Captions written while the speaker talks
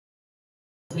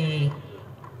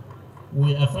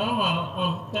We affirm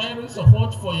our untiring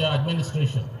support for your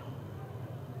administration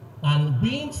and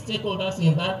being stakeholders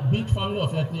in that big family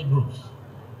of ethnic groups.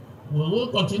 We will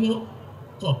continue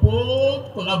to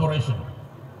uphold collaboration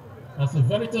as a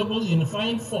veritable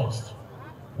unifying force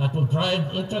that will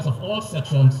drive the interests of all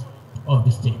sections of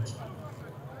the state.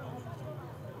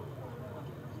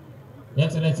 Your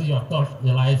Excellency, you have touched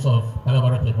the lives of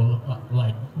Kalabari people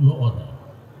like no other.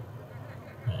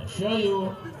 I assure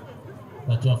you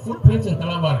that your footprint in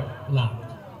Kalabari land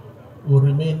will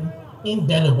remain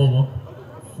indelible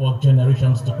for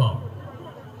generations to come.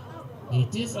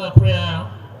 It is our prayer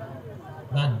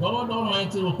that God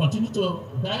Almighty will continue to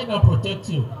guide and protect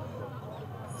you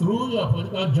through your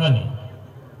political journey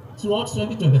towards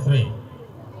 2023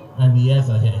 and the years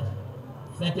ahead.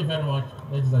 Thank you very much,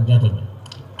 ladies and gentlemen.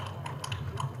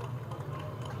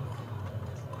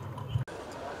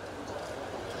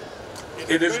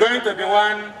 It is going to be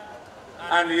one,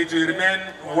 and it will remain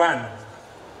one.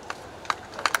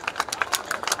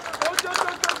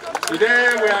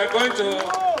 Today we are going to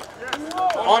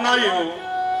honor you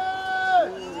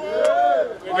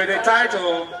with the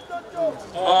title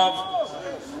of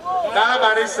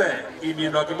Kalabari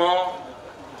Ibinokimo,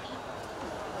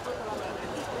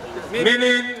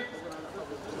 meaning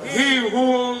he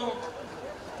who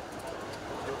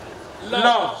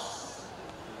loves,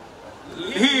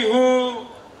 he who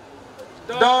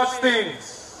does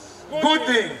things, good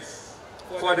things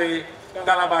for the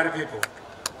Kalabari people.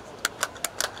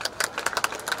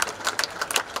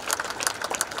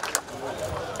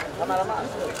 I'm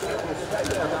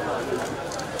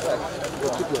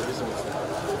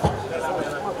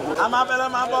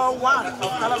number one of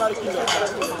Kalabari Kingdom.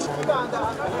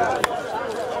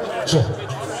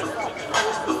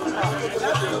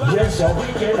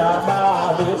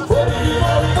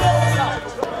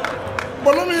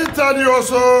 But let me tell you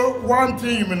also one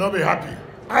thing you may not be happy.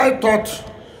 I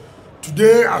thought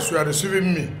today, as you are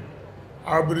receiving me,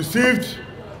 I'll be received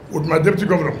with my deputy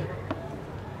governor.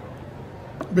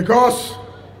 Because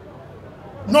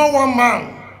no one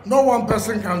man, no one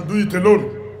person can do it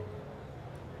alone.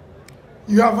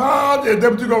 You have had a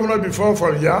deputy governor before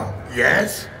from here?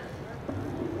 Yes.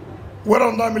 Whether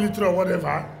under military or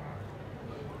whatever.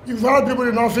 You've had people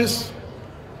in office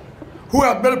who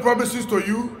have made promises to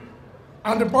you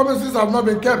and the promises have not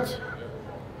been kept.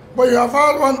 But you have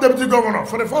had one deputy governor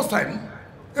for the first time,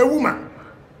 a woman,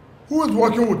 who is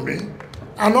working with me,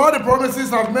 and all the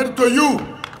promises I've made to you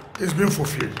is being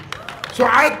fulfilled. So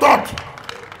I thought,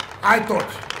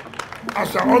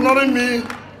 as you're honoring me,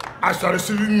 as you're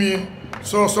receiving me,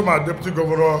 so also my deputy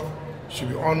governor should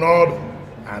be honored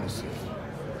and received.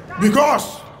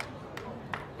 Because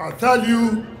I tell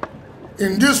you,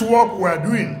 in this work we are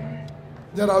doing,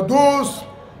 there are those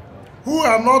who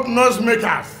are not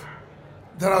noisemakers.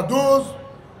 There are those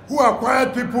who are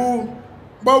quiet people,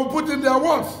 but will put in their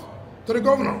words to the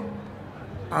governor,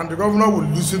 and the governor will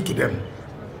listen to them.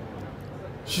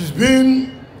 She's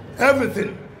been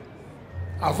everything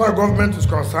as far as government is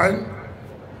concerned,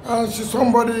 and she's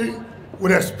somebody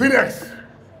with experience.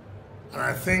 And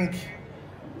I think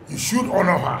you should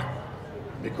honor her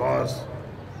because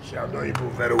she has done people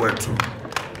very well too.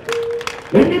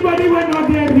 Anybody when not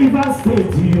get River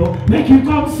State, you make you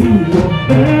come see you.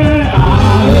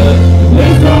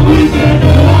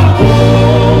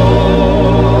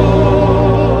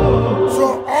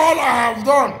 So all I have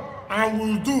done and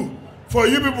will do for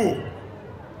you people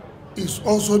is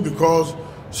also because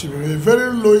she will be a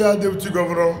very loyal deputy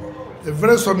governor, a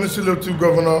very submissive deputy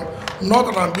governor, not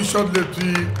an ambitious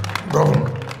deputy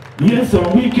governor. Yes, so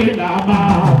we can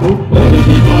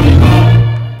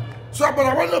So, but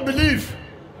I want to believe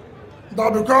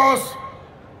that because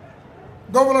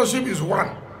governorship is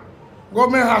one,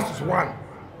 government house is one,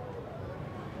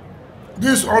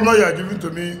 this honor you are giving to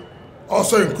me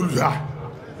also includes her.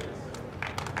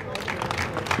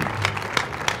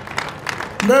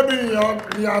 Maybe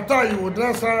in your time you would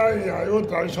dress her in your own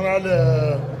traditional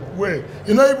way.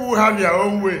 You know, people have your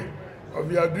own way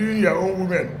of you are doing your own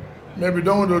women. Maybe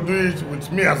don't want to do it with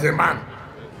me as a man.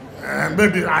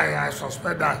 Maybe I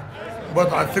suspect that.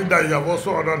 But I think that you have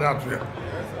also honored that way.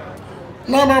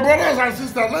 Now, my brothers and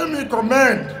sisters, let me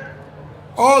commend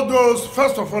all those,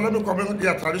 first of all, let me commend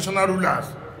their traditional rulers,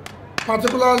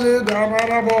 particularly the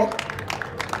Honorable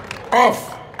of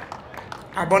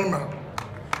Abonima.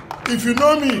 If you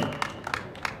know me,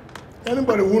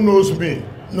 anybody who knows me,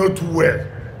 know too well.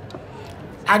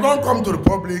 I don't come to the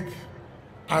public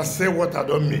and say what I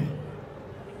don't mean.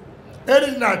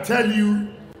 Anything I tell you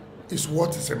is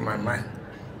what is in my mind.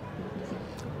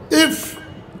 If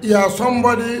you are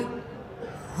somebody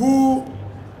who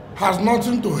has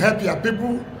nothing to help your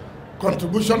people,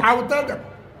 contribution, I will tell them.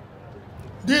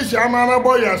 This Yamana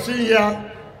boy you are seeing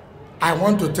here, I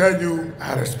want to tell you,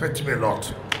 I respect him a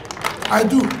lot. I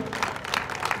do.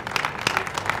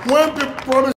 When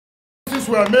promises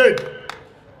were made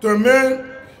to make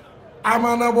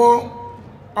Amanabo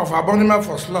of Abonima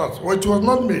for slot, which was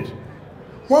not made.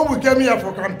 When we came here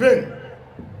for campaign,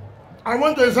 I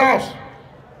went to his house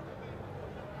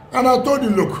and I told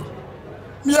him, look,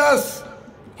 yes,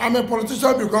 I'm a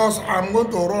politician because I'm going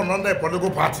to run under a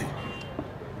political party.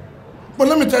 But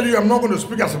let me tell you, I'm not going to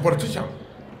speak as a politician.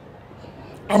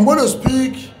 I'm going to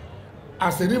speak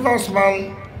as a Rivers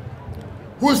man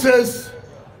who says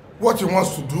what he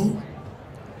wants to do,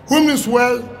 who means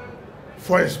well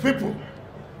for his people.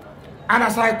 And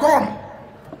as I come,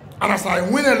 and as I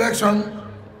win election,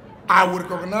 I will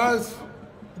recognize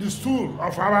the stool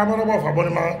of our Honorable of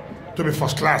Abonima to be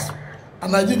first class.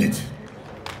 And I did it.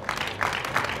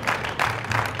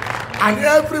 And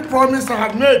every promise I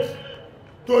have made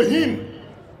to him,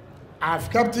 I've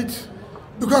kept it,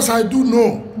 because I do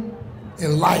know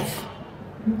in life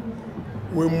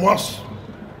we must,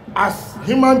 as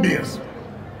human beings,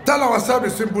 tell ourselves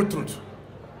the simple truth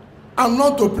and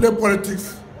not to play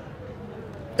politics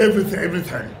every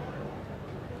time.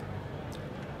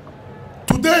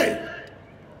 Today,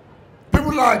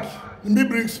 people like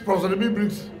Professor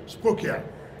Briggs spoke here.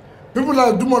 People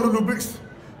like Dumalulu Briggs,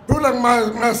 people like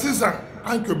my sister,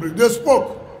 Uncle Briggs, they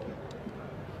spoke.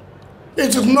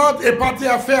 It is not a party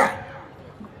affair.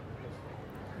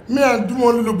 Me and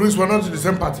Dumalulu Briggs were not in the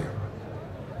same party.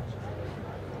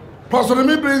 Professor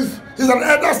Briggs is an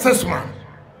elder statesman,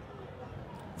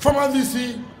 former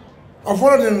VC of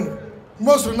one of the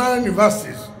most renowned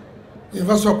universities,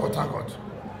 University of Port Harcourt.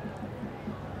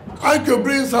 Uncle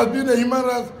Briggs has been a human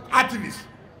rights activist.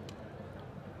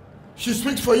 She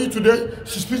speaks for you today,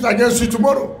 she speaks against you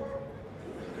tomorrow.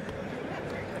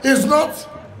 It's not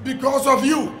because of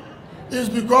you, it's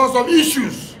because of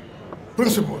issues,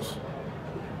 principles.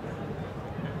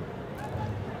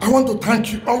 I want to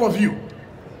thank you, all of you.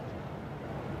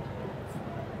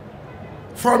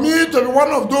 For me to be one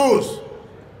of those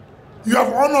you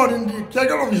have honored in the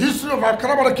career of the history of our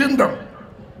Kalabari kingdom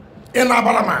in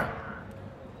Abalama.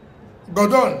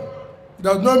 Godon,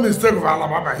 there's no mistake of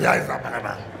Alabama. Here is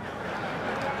Abalama.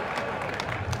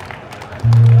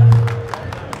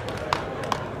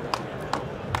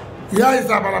 Here is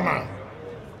Abalama.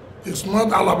 It's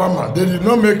not Alabama. They did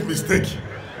not make mistake.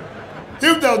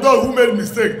 If they are those who made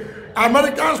mistake,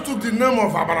 Americans took the name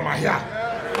of Abalama here.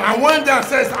 And when they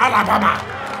says Alabama,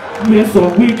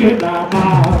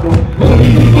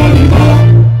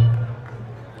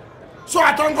 so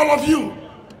I thank all of you.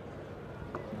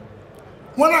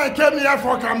 When I came here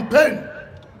for campaign,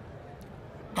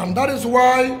 and that is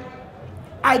why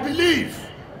I believe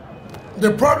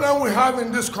the problem we have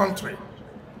in this country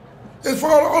is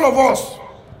for all of us,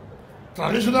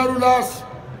 traditional rulers,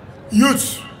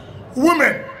 youths,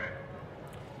 women.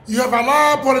 You have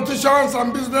allowed politicians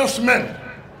and businessmen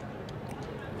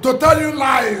to tell you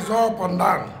lies up and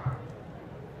down.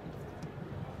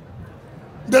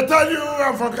 They tell you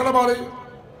I'm from Kalabari,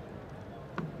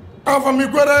 I'm from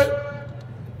Ikwere,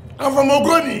 I'm from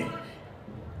Ogoni,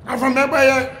 I'm from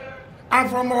Ebaye, I'm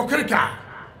from Okrika,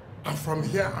 I'm from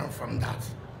here, I'm from that.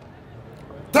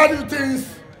 Tell you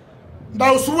things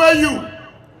that will sway you.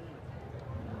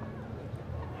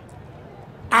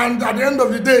 And at the end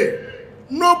of the day,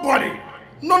 nobody,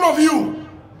 none of you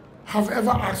have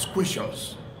ever asked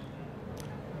questions.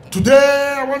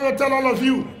 Today, I want to tell all of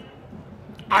you,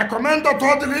 I commend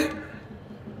totally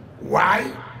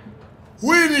why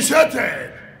we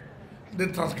initiated the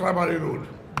Kalabari Road.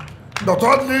 The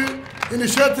totally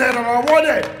initiated and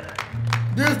awarded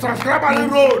this Kalabari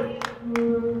Road.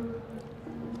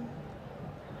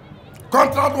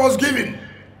 Contract was given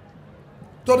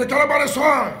to the Kalabari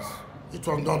sons. It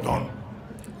was not done.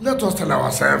 Let us tell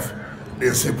ourselves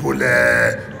the simple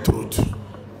truth.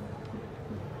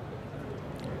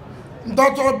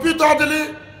 Dr. Peter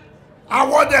Adili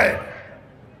awarded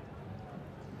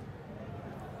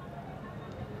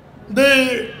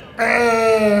the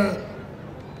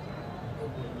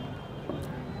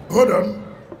hold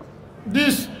on,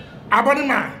 this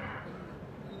Abonima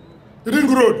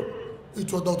Ring Road.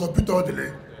 It was Dr. Peter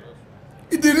Adili.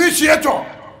 It's the initiator.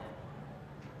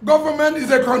 Government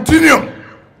is a continuum,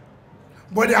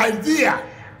 but the idea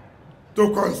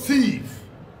to conceive,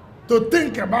 to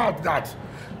think about that,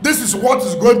 this is what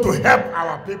is going to help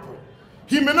our people.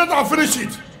 He may not have finished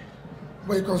it,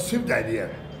 but he conceived the idea.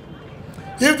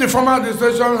 If the former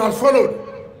administration has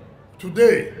followed,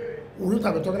 today, we wouldn't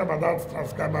have been talking about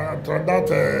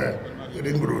that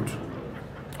ring road.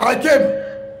 I came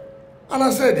And I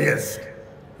said, yes,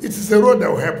 it is a road that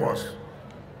will help us.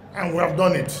 And we have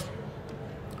done it.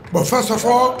 But first of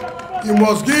all, you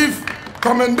must give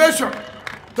commendation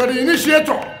to the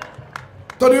initiator,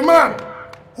 to the man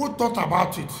who thought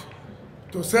about it,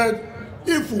 to say,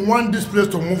 if we want this place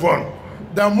to move on,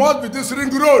 there must be this ring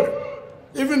road,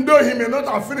 even though he may not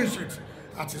have finished it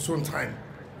at his own time.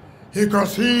 He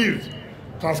conceived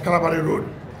Kalabari Road.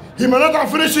 He may not have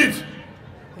finished it.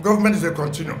 Government is a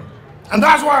continuum. And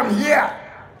that's why I'm here.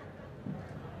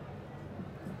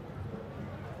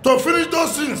 To finish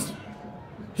those things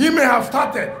he may have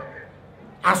started,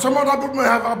 and some other people may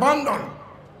have abandoned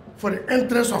for the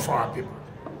interest of our people.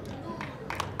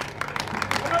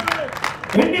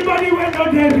 Anybody when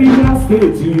not there River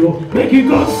State, you make it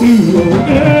go see you.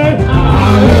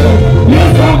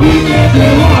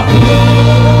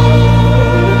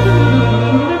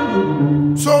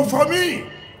 So for me,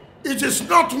 it is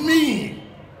not me.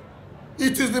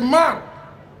 It is the man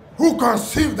who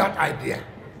conceived that idea.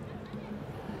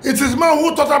 It is the man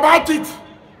who thought about it.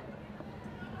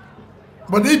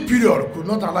 But this period could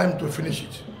not allow him to finish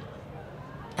it.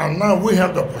 And now we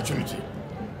have the opportunity.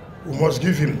 We must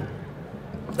give him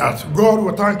that. God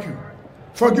will thank you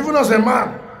for giving us a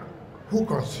man who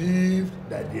conceived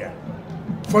the idea.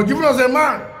 For giving us a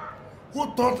man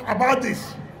who thought about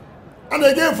this. And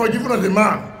again, for giving us a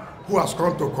man who has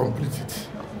come to complete it.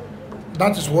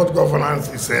 That is what governance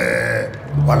is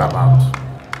all about.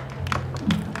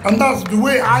 And that's the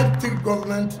way I think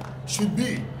government should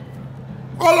be.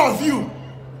 All of you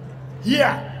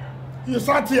here, you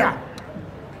sat here.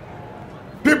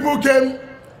 People came,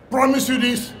 promise you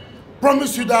this,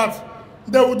 promise you that.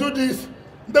 They will do this,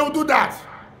 they will do that.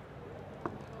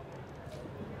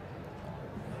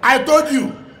 I told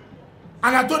you,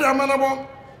 and I told the Amanabo,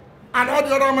 and all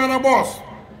the other Amanabos,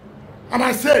 and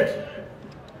I said,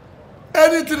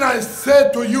 anything I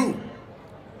said to you,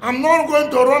 I'm not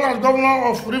going to run as governor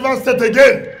of Rivers State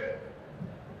again.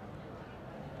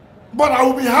 But I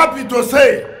will be happy to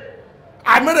say,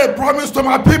 I made a promise to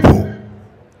my people.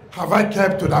 Have I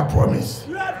kept to that promise?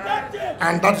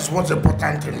 And that is what's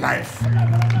important in life.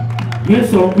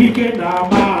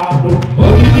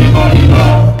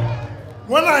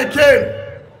 When I came,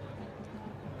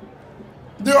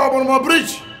 the Obonomo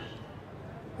Bridge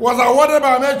was awarded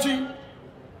by Amechi,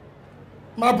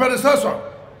 my predecessor.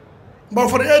 But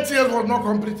for the 8 years was not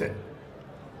completed.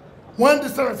 When the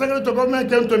Secretary to Government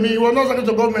came to me, he was not Secretary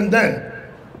to Government then.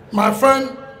 My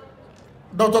friend,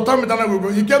 Dr. Tommy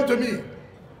Danagugu, he came to me.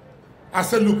 I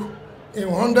said, look, in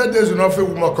 100 days, we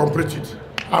must complete it.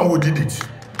 And we did it.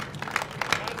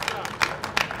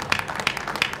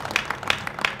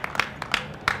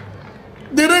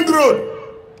 The ring road,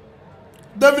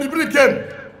 David Bri came,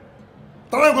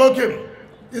 Danagugu came.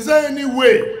 Is there any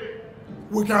way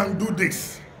we can do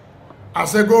this? I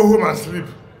said, go home and sleep.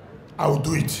 I will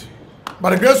do it. By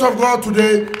the grace of God,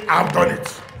 today, I have done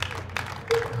it.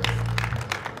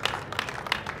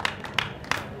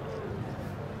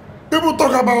 People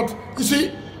talk about, you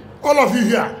see, all of you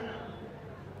here,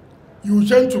 you will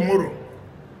change tomorrow.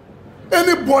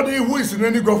 Anybody who is in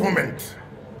any government,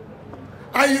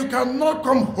 and you cannot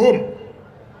come home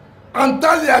and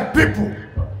tell their people,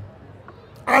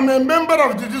 I'm a member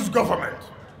of this government.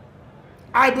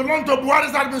 I belong to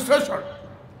Buhari's administration.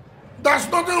 There's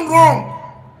nothing wrong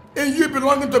in you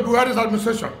belonging to Buhari's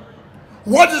administration.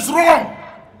 What is wrong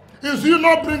is you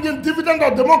not bringing dividend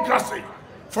of democracy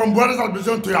from Buhari's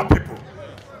administration to your people.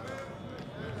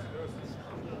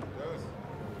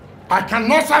 I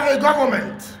cannot serve a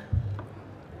government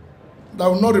that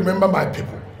will not remember my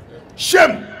people.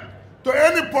 Shame to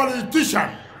any politician,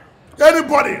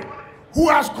 anybody who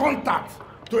has contact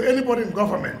to anybody in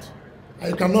government.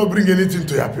 I cannot bring anything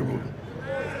to your people.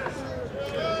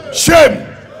 Shame.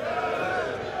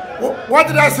 What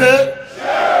did I say?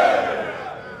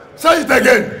 Shame. Say it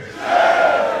again.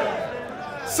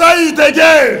 Shame. Say it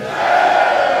again.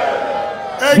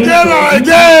 Shame. Again or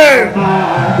again.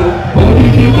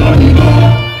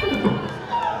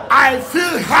 I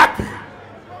feel happy.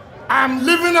 I'm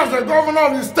living as the governor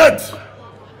of the state.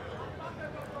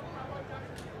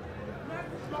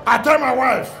 I tell my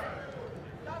wife,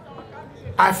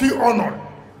 I feel honored.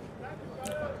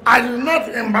 I did not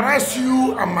embarrass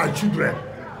you and my children.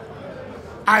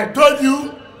 I told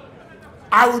you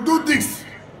I will do this.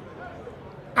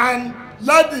 And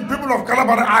let the people of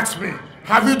Kalabari ask me,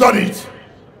 have you done it?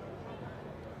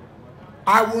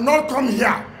 I will not come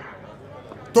here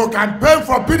to campaign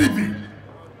for PDP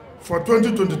for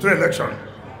 2023 election.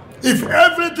 If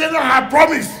everything I have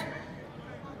promised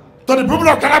to the people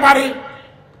of Kalabari,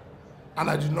 and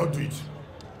I did not do it,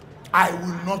 I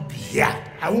will not be here.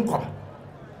 I won't come.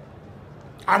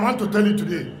 I want to tell you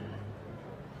today,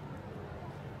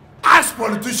 as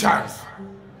politicians,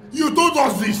 you told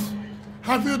us this.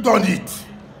 Have you done it?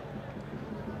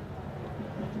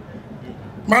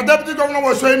 My deputy governor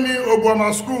was showing me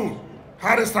Obama School,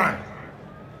 Harrison.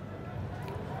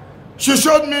 She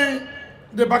showed me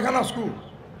the Bacana School,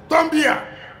 Tombia.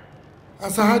 I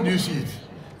said, how do you see it?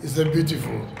 It's a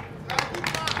beautiful.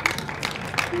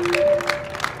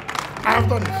 I have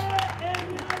done it.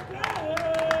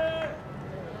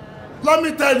 Let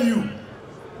me tell you.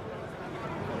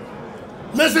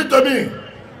 Listen to me.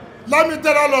 Let me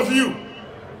tell all of you.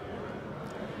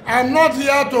 I'm not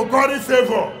here to curry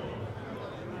favor.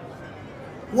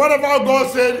 Whatever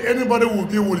God said anybody will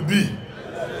be, will be.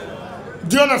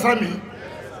 Do you understand me?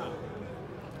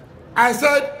 I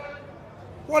said,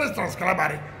 what is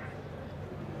Kalabari?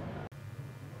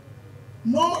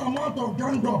 No amount of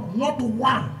gang up, not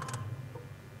one,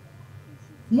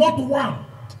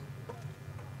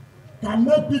 can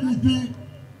make PDP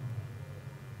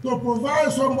to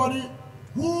provide somebody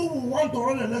who will want to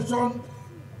run an election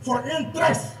for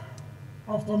interest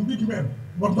of some big men,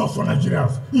 but not for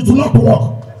Nigerians. It will not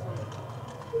work.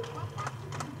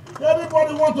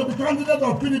 Everybody wants to be candidate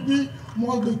of PDP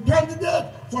must be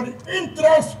candidate for the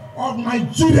interest of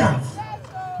Nigerians.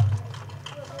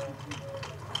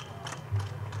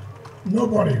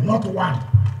 Nobody, not one.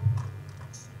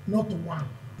 Not one.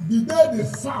 The day the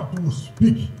South will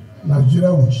speak,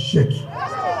 Nigeria will shake.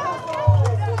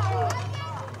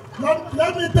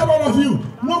 Let me tell all of you,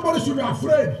 nobody should be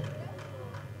afraid.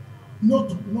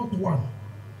 Not one.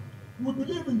 We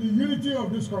believe in the unity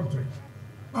of this country.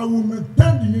 I will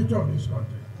maintain the unity of this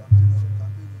country.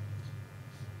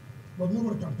 But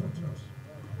nobody can threaten us.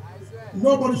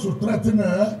 Nobody should threaten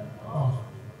us.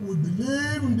 We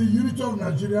believe in the unity of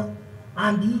Nigeria,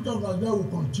 and the unity of Nigeria will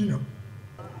continue.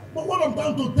 But what I'm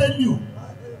trying to tell you,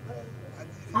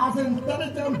 as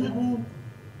intelligent people,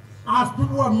 as people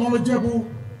who are knowledgeable,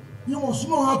 you must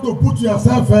know how to put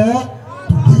yourself together.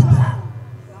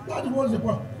 That is what's the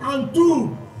point. And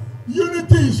two,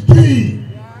 unity is key.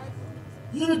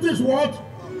 Unity is what?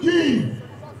 Key.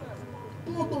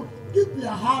 You want to keep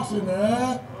your house in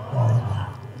order.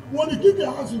 When you keep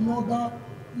your house in order,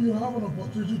 you have an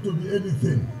opportunity to be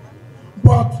anything.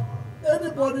 But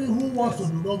anybody who wants to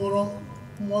be governor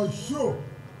must show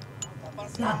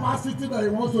capacity that he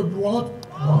wants to be what?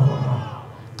 Governor.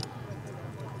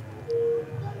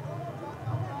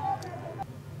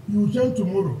 You will change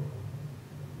tomorrow.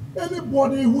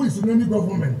 Anybody who is in any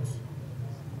government,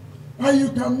 and you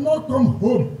cannot come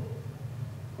home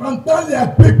and tell their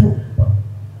people,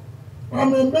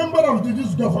 I'm a member of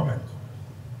this government.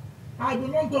 I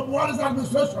belong to Buhari's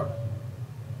administration.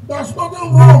 There's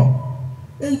nothing wrong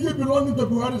in you belonging to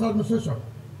Buhari's administration.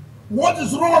 What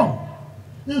is wrong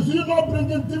is you not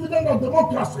bringing dividend of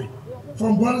democracy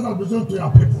from Buhari's administration to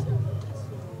your people.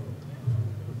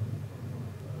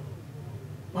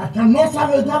 I cannot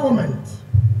serve a government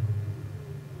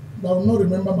that will not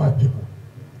remember my people.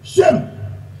 Shame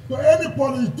to any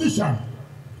politician,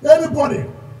 anybody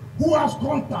who has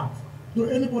contact to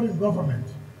anybody in government,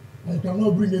 and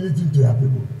cannot bring anything to your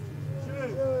people.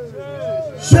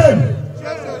 Shame.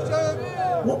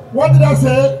 What did I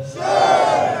say?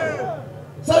 Shame.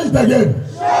 Say it again.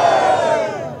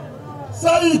 Shame.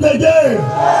 Say it again.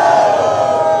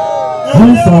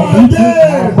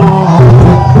 Again.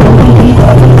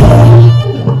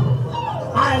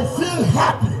 I feel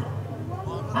happy.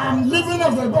 I'm living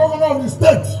as the governor of the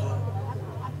state.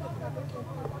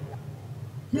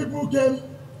 People can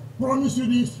promise you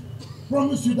this,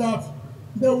 promise you that,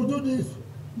 they will do this,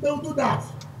 they will do that.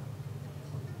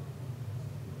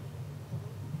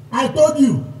 I told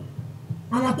you,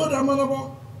 and I told the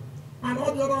Amanabo, and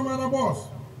all the other Amanabos,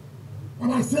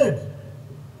 and I said,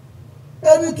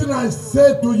 anything I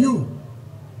said to you,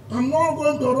 I'm not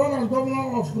going to run as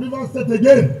governor of Rivers State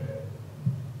again.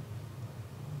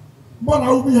 But I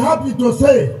will be happy to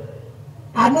say,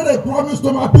 I made a promise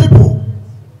to my people.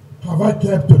 Have I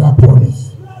kept to that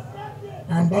promise?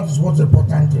 And that is what's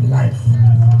important in life.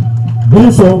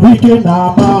 They say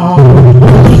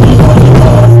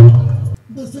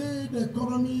the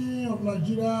economy of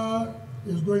Nigeria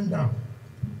is going down.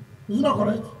 Is it not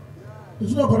correct?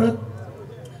 Is it not correct?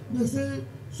 They say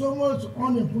so much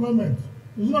unemployment.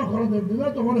 Is it not correct? The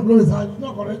rate of unemployment is high. Is it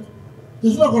not correct?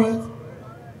 Is it not correct?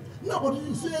 No, but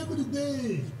you see every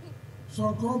day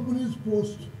some companies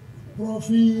post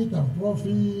profit and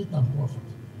profit and profit.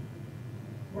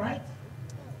 Right?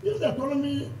 If the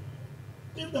economy,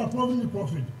 if they are profiting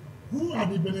profit, who are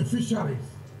the beneficiaries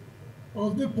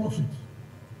of the profit?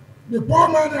 The poor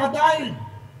men are dying.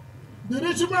 The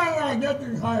rich men are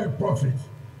getting higher profit.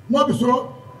 Not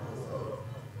so.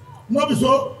 Not be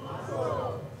so?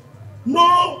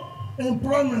 No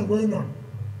employment going on.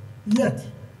 Yet,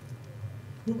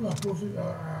 people are posting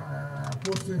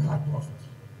high profit.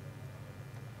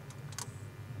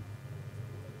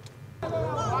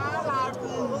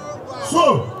 So,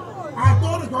 I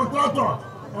told the contractor,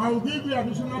 I will give you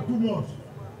additional 2 months.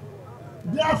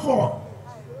 Therefore,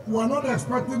 we are not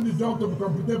expecting the job to be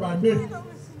completed by May.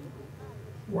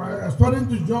 We are expecting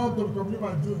the job to be completed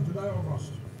by June, July,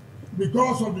 August.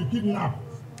 Because of the kidnap,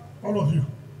 all of you,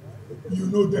 you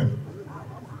know them.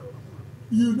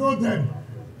 You know them.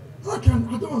 I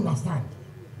don't understand.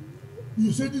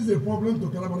 You say this is a problem to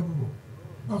Kalabari people.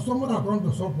 And someone has come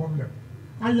to solve problem.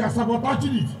 And you are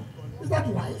sabotaging it. Is that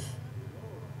life?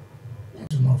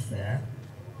 That's not fair.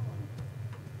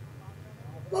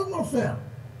 That's not fair.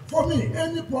 For me,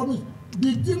 any promise,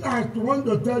 the thing I want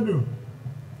to tell you,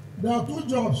 there are 2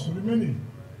 jobs remaining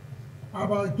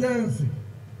about KNC,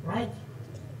 right?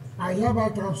 I hereby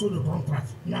cancel the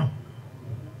contract. Now,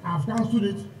 I've cancelled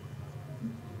it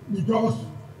because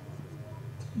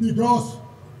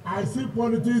I see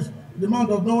politics, the man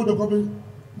does not want to come.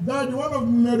 Then the one of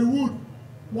Marywood,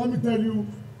 let me tell you,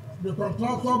 the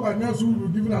contractor by next week will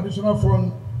give an additional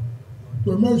fund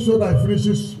to make sure that it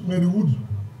finishes Marywood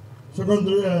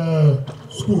secondary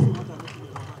school.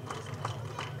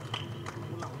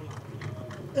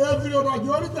 Every other,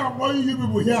 the only thing I'm warning you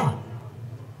people here,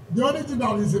 the only thing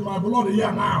that is in my blood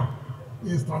here now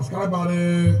is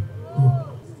Kalabari.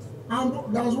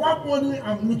 And there's one money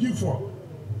I'm looking for.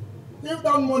 If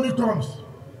that money comes,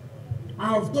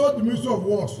 I've told the Ministry of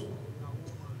Works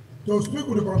to speak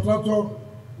with the contractor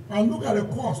and look at the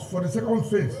cost for the second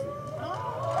phase.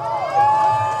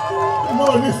 No,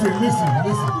 listen.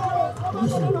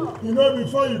 You know,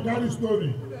 before you carry story,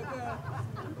 you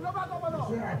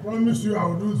say, I promise you I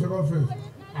will do the second phase.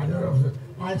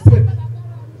 I said,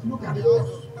 look at the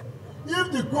cost.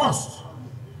 If the cost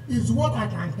is what I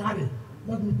can carry,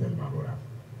 let me tell you, my brother,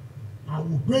 I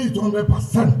will pay it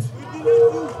 100%.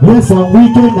 Yes, I'm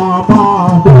weekend now.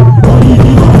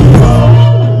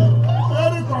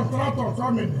 Any contractor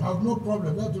coming has no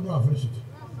problem. Let you know I finish it.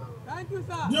 Thank you,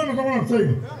 sir. Do you understand what I'm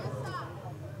saying?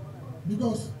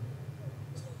 Because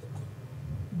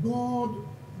God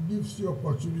gives you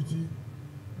opportunity.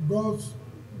 God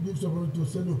gives you opportunity to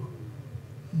say, look,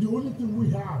 the only thing we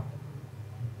have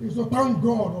is to thank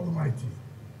God Almighty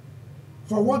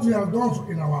for what He has done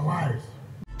in our lives.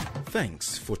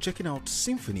 Thanks for checking out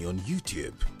Symphony on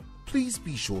YouTube. Please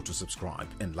be sure to subscribe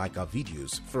and like our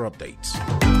videos for updates.